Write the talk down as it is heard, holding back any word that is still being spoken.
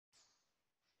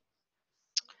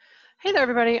Hey there,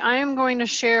 everybody. I am going to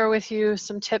share with you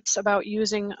some tips about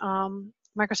using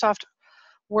Microsoft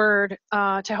Word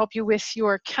to help you with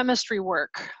your chemistry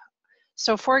work.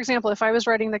 So for example, if I was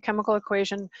writing the chemical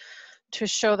equation to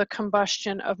show the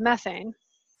combustion of methane,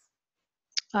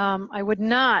 I would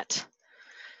not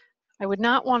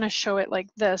want to show it like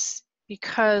this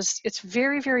because it's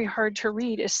very, very hard to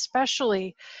read,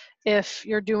 especially if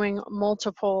you're doing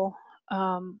multiple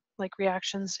like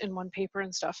reactions in one paper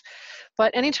and stuff.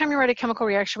 But anytime you write a chemical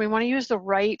reaction, we want to use the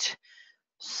right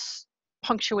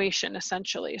punctuation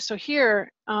essentially. So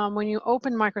here, when you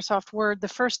open Microsoft Word, the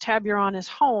first tab you're on is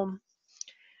Home.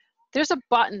 There's a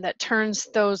button that turns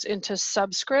those into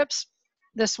subscripts.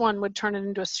 This one would turn it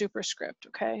into a superscript,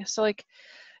 okay? So like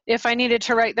if I needed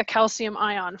to write the calcium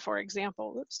ion, for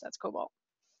example, oops, that's cobalt.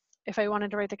 If I wanted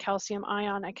to write the calcium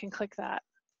ion, I can click that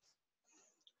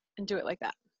and do it like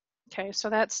that. Okay, so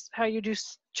that's how you do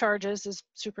charges is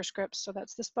superscripts. So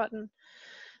that's this button.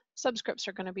 Subscripts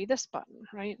are going to be this button,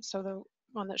 right? So the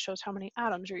one that shows how many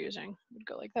atoms you're using would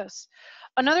go like this.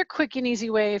 Another quick and easy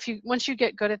way, once you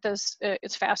get good at this,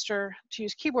 it's faster to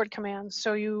use keyboard commands.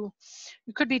 So you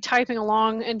could be typing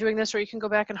along and doing this, or you can go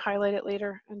back and highlight it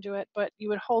later and do it. But you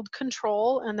would hold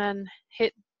Control and then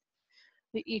hit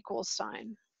the equals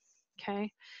sign.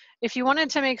 Okay. If you wanted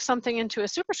to make something into a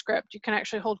superscript, you can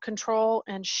actually hold Control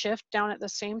and Shift down at the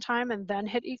same time and then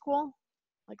hit equal,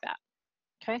 like that.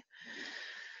 Okay.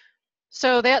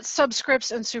 So that's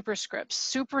subscripts and superscripts.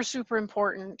 Super, super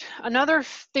important. Another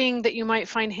thing that you might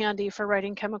find handy for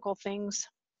writing chemical things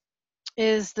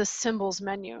is the symbols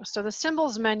menu. So the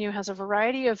symbols menu has a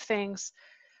variety of things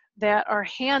that are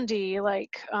handy,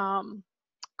 like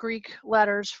Greek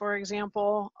letters, for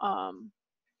example,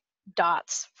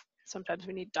 dots. Sometimes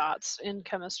we need dots in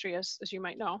chemistry, as you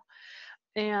might know.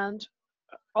 And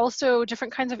also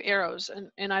different kinds of arrows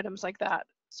and items like that.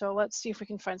 So let's see if we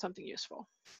can find something useful.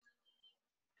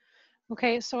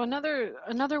 Okay, so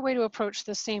another way to approach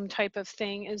the same type of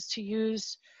thing is to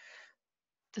use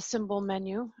the symbol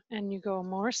menu, and you go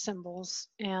more symbols,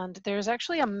 and there's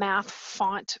actually a math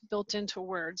font built into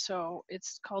Word, so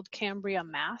it's called Cambria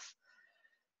Math.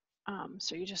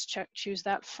 So you just choose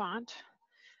that font.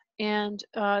 And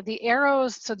the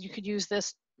arrows, so you could use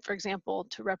this, for example,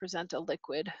 to represent a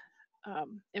liquid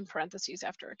in parentheses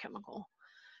after a chemical.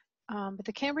 But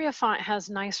the Cambria font has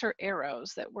nicer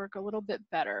arrows that work a little bit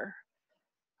better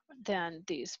than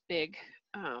these big.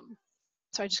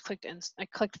 So I just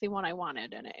clicked the one I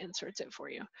wanted and it inserts it for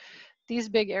you. These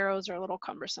big arrows are a little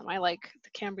cumbersome. I like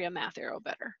the Cambria Math arrow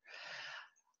better.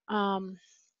 One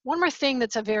more thing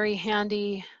that's a very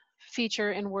handy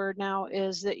feature in Word now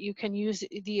is that you can use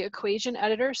the equation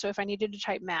editor. So if I needed to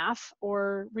type math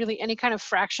or really any kind of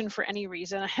fraction for any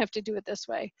reason, I have to do it this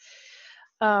way.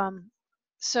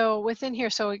 So within here,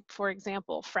 so for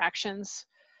example, fractions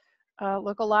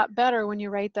look a lot better when you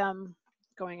write them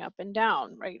going up and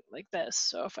down, right, like this.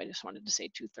 So if I just wanted to say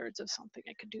 2/3 of something,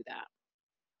 I could do that.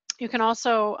 You can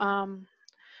also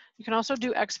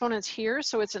do exponents here,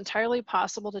 so it's entirely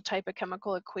possible to type a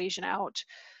chemical equation out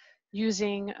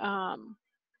using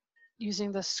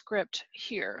using the script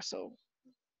here. So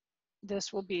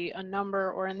this will be a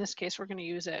number, or in this case, we're going to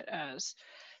use it as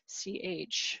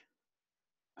CH.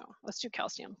 Oh, let's do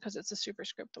calcium because it's a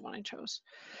superscript, the one I chose.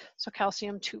 So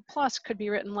calcium 2+ could be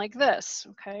written like this,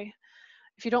 okay?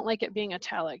 If you don't like it being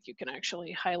italic, you can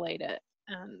actually highlight it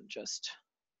and just,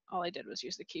 all I did was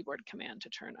use the keyboard command to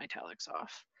turn italics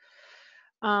off.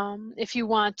 If you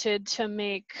wanted to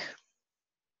make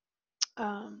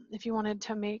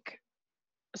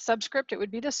a subscript, it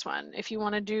would be this one. If you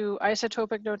want to do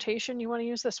isotopic notation, you want to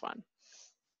use this one.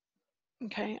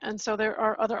 Okay, and so there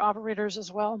are other operators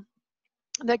as well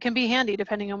that can be handy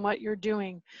depending on what you're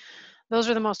doing. Those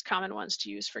are the most common ones to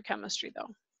use for chemistry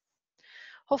though.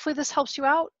 Hopefully this helps you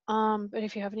out, but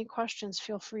if you have any questions,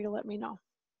 feel free to let me know.